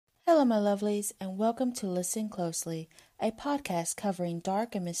Hello, my lovelies, and welcome to Listen Closely, a podcast covering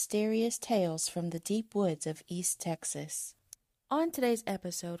dark and mysterious tales from the deep woods of East Texas. On today's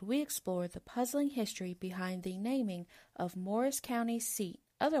episode, we explore the puzzling history behind the naming of Morris County's seat,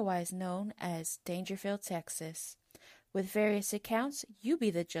 otherwise known as Daingerfield, Texas. With various accounts, you be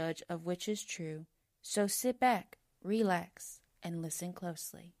the judge of which is true. So sit back, relax, and listen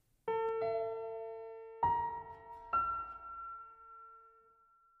closely.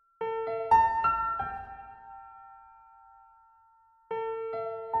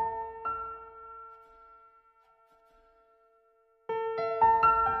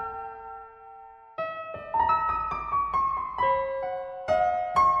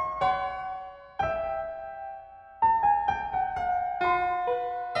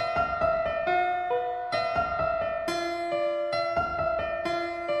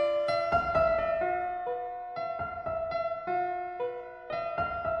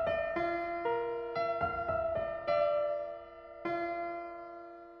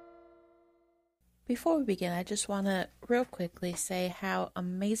 Before we begin, I just want to real quickly say how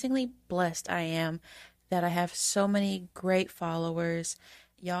amazingly blessed I am that I have so many great followers.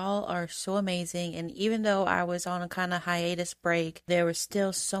 Y'all are so amazing, and even though I was on a kind of hiatus break, there was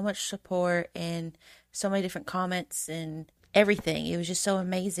still so much support and so many different comments and everything. It was just so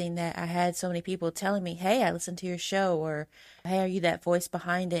amazing that I had so many people telling me, hey, I listened to your show, or hey, are you that voice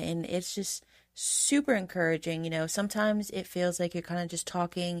behind it? And it's just super encouraging. Sometimes it feels like you're kind of just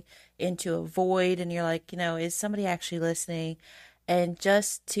talking into a void and you're like, is somebody actually listening? And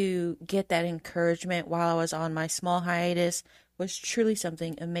just to get that encouragement while I was on my small hiatus was truly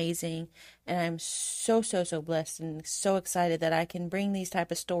something amazing. And I'm so blessed and so excited that I can bring these type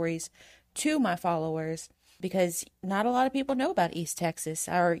of stories to my followers, because not a lot of people know about East Texas,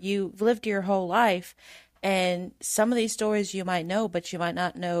 or you've lived your whole life and some of these stories you might know, but you might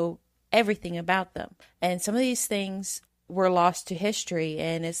not know everything about them. And some of these things were lost to history,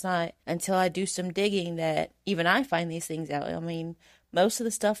 and it's not until I do some digging that even I find these things out. I mean, most of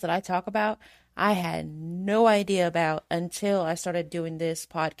the stuff that I talk about, I had no idea about until I started doing this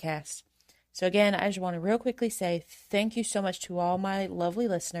podcast. So again, I just want to real quickly say thank you so much to all my lovely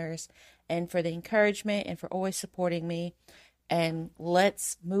listeners, and for the encouragement and for always supporting me. And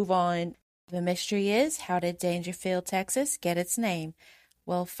let's move on. The mystery is, how did Daingerfield, Texas get its name?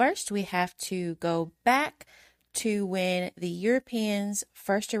 Well, first we have to go back to when the Europeans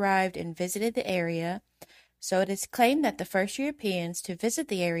first arrived and visited the area. So it is claimed that the first Europeans to visit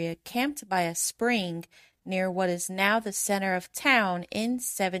the area camped by a spring near what is now the center of town in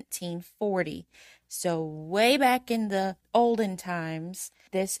 1740. So way back in the olden times,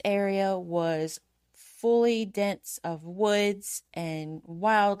 this area was fully dense of woods and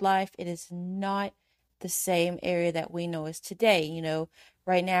wildlife. It is not the same area that we know as today.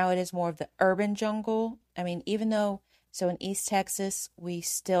 Right now it is more of the urban jungle. I mean, even though, so in East Texas, we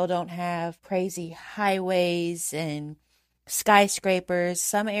still don't have crazy highways and skyscrapers.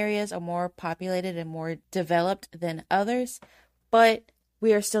 Some areas are more populated and more developed than others, but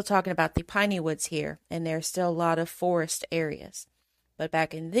we are still talking about the piney woods here, and there's still a lot of forest areas. But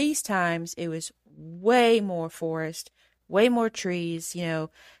back in these times, it was way more forest, way more trees, the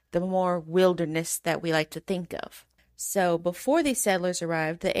more wilderness that we like to think of. So before these settlers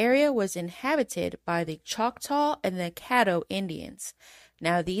arrived, the area was inhabited by the Choctaw and the Caddo Indians.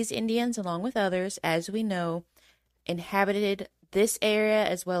 Now, these Indians, along with others, as we know, inhabited this area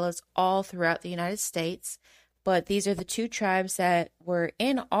as well as all throughout the United States. But these are the two tribes that were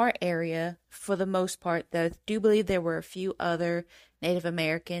in our area for the most part. I do believe there were a few other Native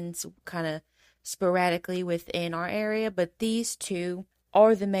Americans kind of sporadically within our area, but these two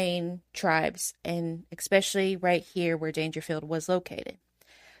are the main tribes, and especially right here where Daingerfield was located.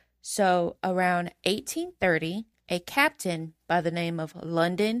 So around 1830, a captain by the name of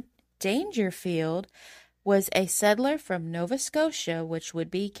London Daingerfield was a settler from Nova Scotia, which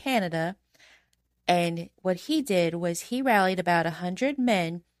would be Canada, and what he did was he rallied about 100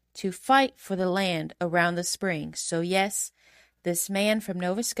 men to fight for the land around the spring. So yes, this man from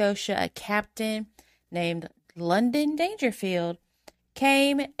Nova Scotia, a captain named London Daingerfield,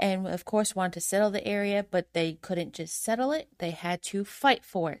 came and of course wanted to settle the area, but they couldn't just settle it. They had to fight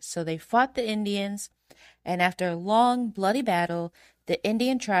for it. So they fought the Indians, and after a long bloody battle, the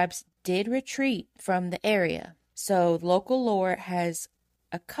Indian tribes did retreat from the area. So local lore has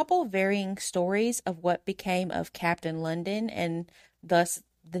a couple varying stories of what became of Captain London and thus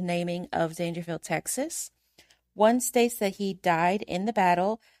the naming of Daingerfield, Texas. One states that he died in the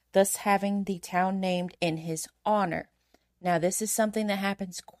battle, thus having the town named in his honor. Now, this is something that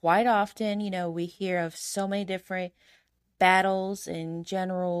happens quite often. We hear of so many different battles and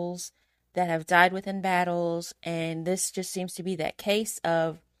generals that have died within battles. And this just seems to be that case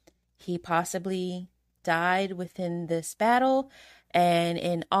of he possibly died within this battle. And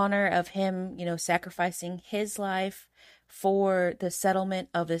in honor of him, sacrificing his life for the settlement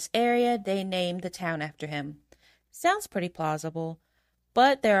of this area, they named the town after him. Sounds pretty plausible.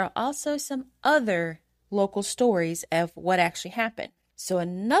 But there are also some other local stories of what actually happened. So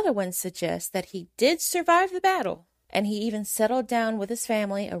another one suggests that he did survive the battle, and he even settled down with his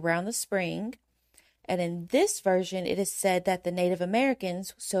family around the spring. And in this version, it is said that the Native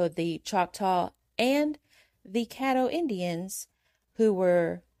Americans, so the Choctaw and the Caddo Indians, who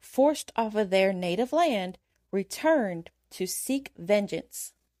were forced off of their native land, returned to seek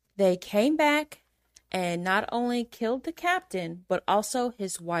vengeance. They came back and not only killed the captain, but also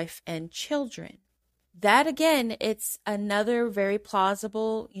his wife and children. That again, it's another very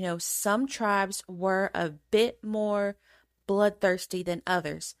plausible, some tribes were a bit more bloodthirsty than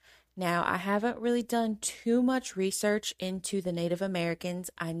others. Now, I haven't really done too much research into the Native Americans.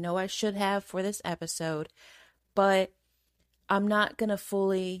 I know I should have for this episode, but I'm not going to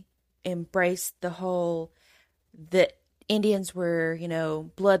fully embrace the whole that Indians were,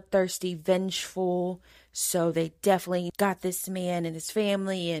 bloodthirsty, vengeful, so they definitely got this man and his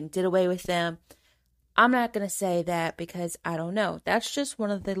family and did away with them. I'm not going to say that because I don't know. That's just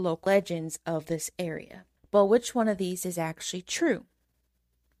one of the local legends of this area. But which one of these is actually true?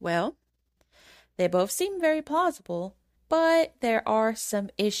 Well, they both seem very plausible, but there are some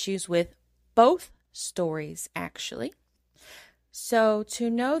issues with both stories, actually. So to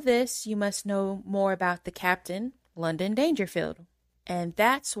know this, you must know more about the captain, London Dangerfield. And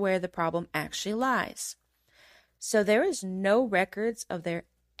that's where the problem actually lies. So there is no records of there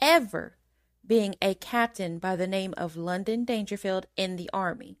ever being a captain by the name of London Dangerfield in the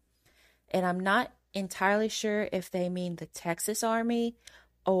Army. And I'm not entirely sure if they mean the Texas Army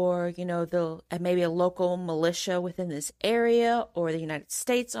or, maybe a local militia within this area or the United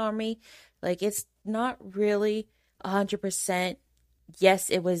States Army. Like, it's not really 100% yes,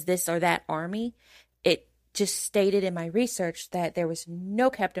 it was this or that army. It just stated in my research that there was no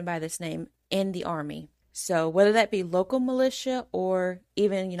captain by this name in the Army. So whether that be local militia or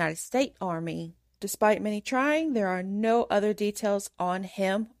even United States Army, despite many trying, there are no other details on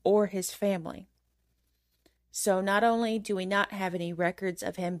him or his family. So not only do we not have any records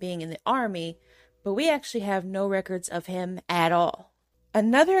of him being in the Army, but we actually have no records of him at all.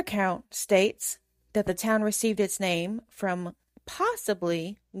 Another account states that the town received its name from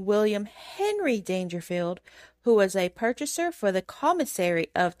possibly William Henry Dangerfield, who was a purchaser for the commissary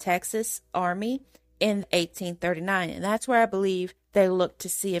of Texas Army in 1839. And that's where I believe they looked to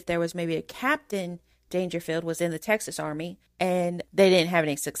see if there was maybe a Captain Dangerfield was in the Texas Army, and they didn't have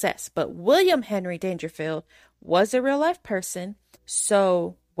any success. But William Henry Dangerfield was a real life person,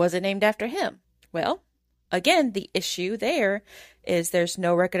 so was it named after him? Well, again, the issue there is there's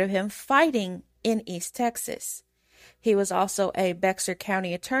no record of him fighting in East Texas. He was also a Bexar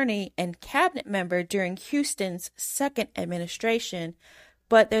County attorney and cabinet member during Houston's second administration,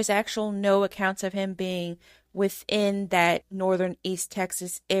 but there's actual no accounts of him being within that northern East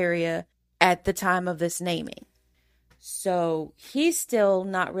Texas area at the time of this naming. So he's still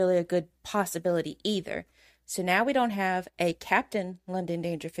not really a good possibility either. So now we don't have a Captain London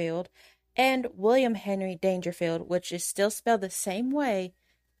Dangerfield, and William Henry Dangerfield, which is still spelled the same way,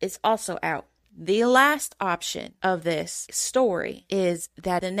 is also out. The last option of this story is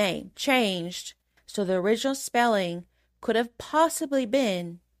that the name changed, so the original spelling could have possibly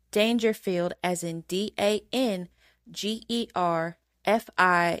been Dangerfield, as in Dangerfield, and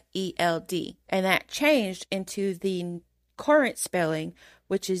that changed into the current spelling,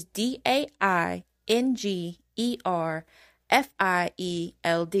 which is Daingerfield.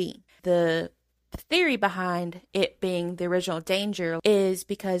 The theory behind it being the original Danger is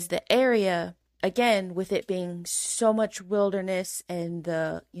because the area, again, with it being so much wilderness and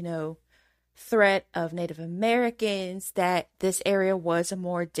the, threat of Native Americans, that this area was a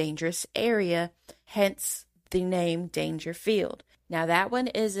more dangerous area, hence the name Dangerfield. Now that one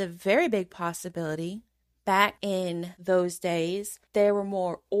is a very big possibility. Back in those days, they were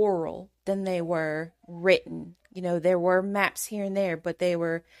more oral than they were written. There were maps here and there, but they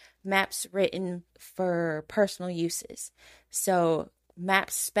were maps written for personal uses. So map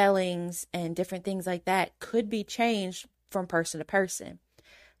spellings and different things like that could be changed from person to person.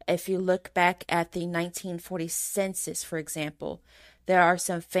 If you look back at the 1940 census, for example, there are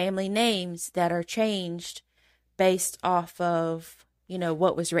some family names that are changed based off of,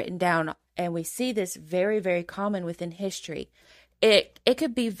 what was written down. And we see this very, very common within history. It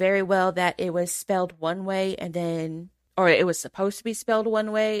could be very well that it was spelled one way and then or it was supposed to be spelled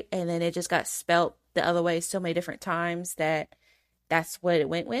one way and then it just got spelled the other way so many different times that that's what it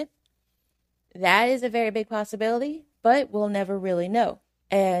went with. That is a very big possibility, but we'll never really know.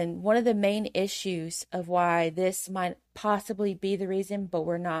 And one of the main issues of why this might possibly be the reason, but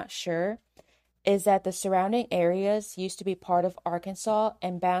we're not sure, is that the surrounding areas used to be part of Arkansas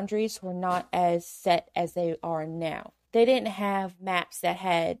and boundaries were not as set as they are now. They didn't have maps that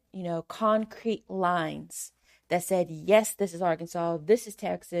had, concrete lines that said, yes, this is Arkansas, this is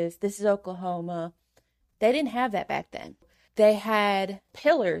Texas, this is Oklahoma. They didn't have that back then. They had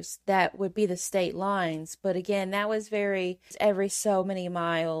pillars that would be the state lines, but again, that was every so many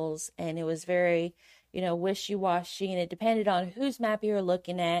miles, and it was very, wishy-washy, and it depended on whose map you were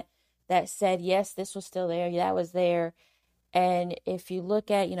looking at that said, yes, this was still there, that was there. And if you look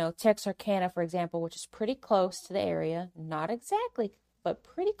at, Texarkana, for example, which is pretty close to the area, not exactly, but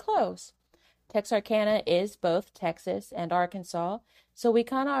pretty close. Texarkana is both Texas and Arkansas. So we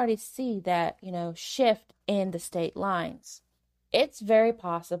kind of already see that, shift in the state lines. It's very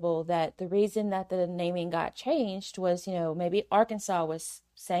possible that the reason that the naming got changed was, maybe Arkansas was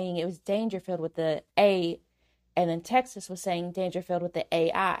saying it was Daingerfield with the A, and then Texas was saying Daingerfield with the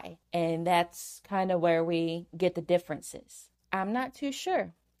AI. And that's kind of where we get the differences. I'm not too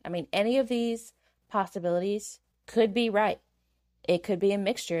sure. I mean, any of these possibilities could be right. It could be a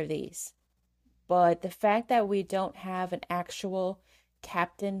mixture of these. But the fact that we don't have an actual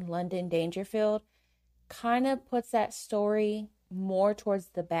Captain London Daingerfield kind of puts that story more towards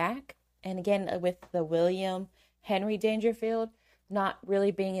the back. And again, with the William Henry Daingerfield not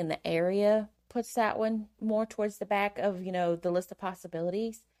really being in the area, puts that one more towards the back of, the list of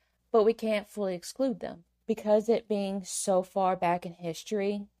possibilities. But we can't fully exclude them. Because it being so far back in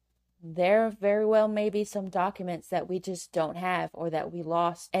history, there very well may be some documents that we just don't have or that we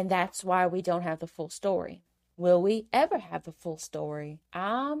lost, and that's why we don't have the full story. Will we ever have the full story?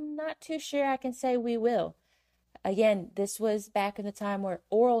 I'm not too sure I can say we will. Again, this was back in the time where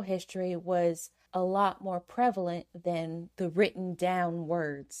oral history was a lot more prevalent than the written down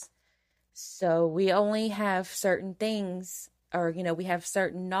words. So we only have certain things, or, we have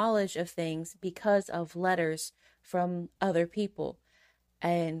certain knowledge of things because of letters from other people.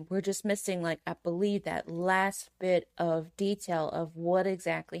 And we're just missing, I believe, that last bit of detail of what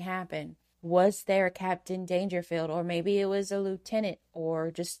exactly happened. Was there a Captain Daingerfield? Or maybe it was a lieutenant, or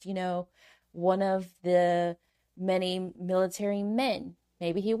just, one of the many military men.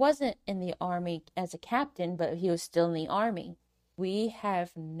 Maybe he wasn't in the army as a captain, but he was still in the army. We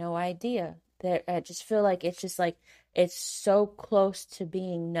have no idea. I just feel like it's so close to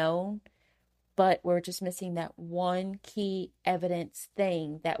being known, but we're just missing that one key evidence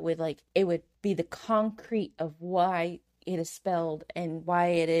thing that it would be the concrete of why it is spelled and why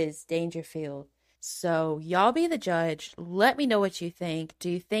it is Daingerfield. So y'all be the judge. Let me know what you think.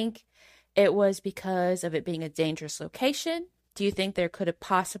 Do you think it was because of it being a dangerous location? Do you think there could have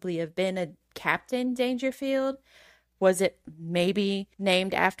possibly have been a Captain Daingerfield? Was it maybe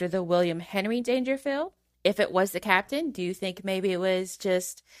named after the William Henry Daingerfield? If it was the captain, do you think maybe it was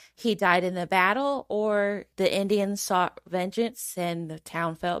just he died in the battle, or the Indians sought vengeance and the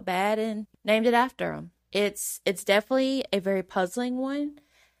town felt bad and named it after him? It's definitely a very puzzling one.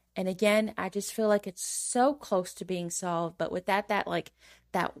 And again, I just feel like it's so close to being solved, but with that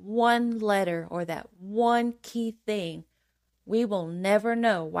one letter or that one key thing, we will never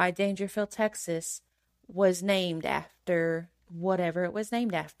know why Daingerfield, Texas was named after whatever it was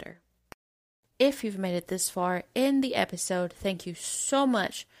named after. If you've made it this far in the episode, thank you so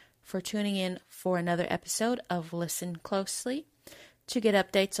much for tuning in for another episode of Listen Closely. To get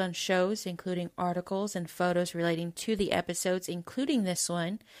updates on shows, including articles and photos relating to the episodes, including this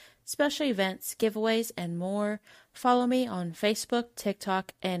one, special events, giveaways, and more, follow me on Facebook,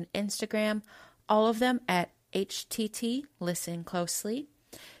 TikTok, and Instagram, all of them at HTT Listen Closely.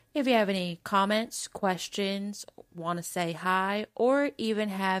 If you have any comments, questions, want to say hi, or even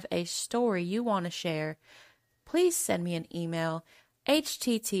have a story you want to share, please send me an email,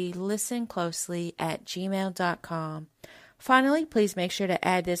 httlistenclosely@gmail.com. Finally, please make sure to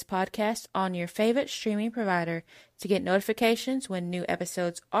add this podcast on your favorite streaming provider to get notifications when new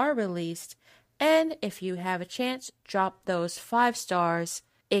episodes are released. And if you have a chance, drop those 5 stars.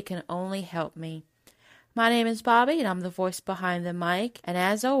 It can only help me. My name is Bobby, and I'm the voice behind the mic. And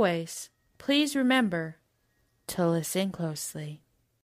as always, please remember to listen closely.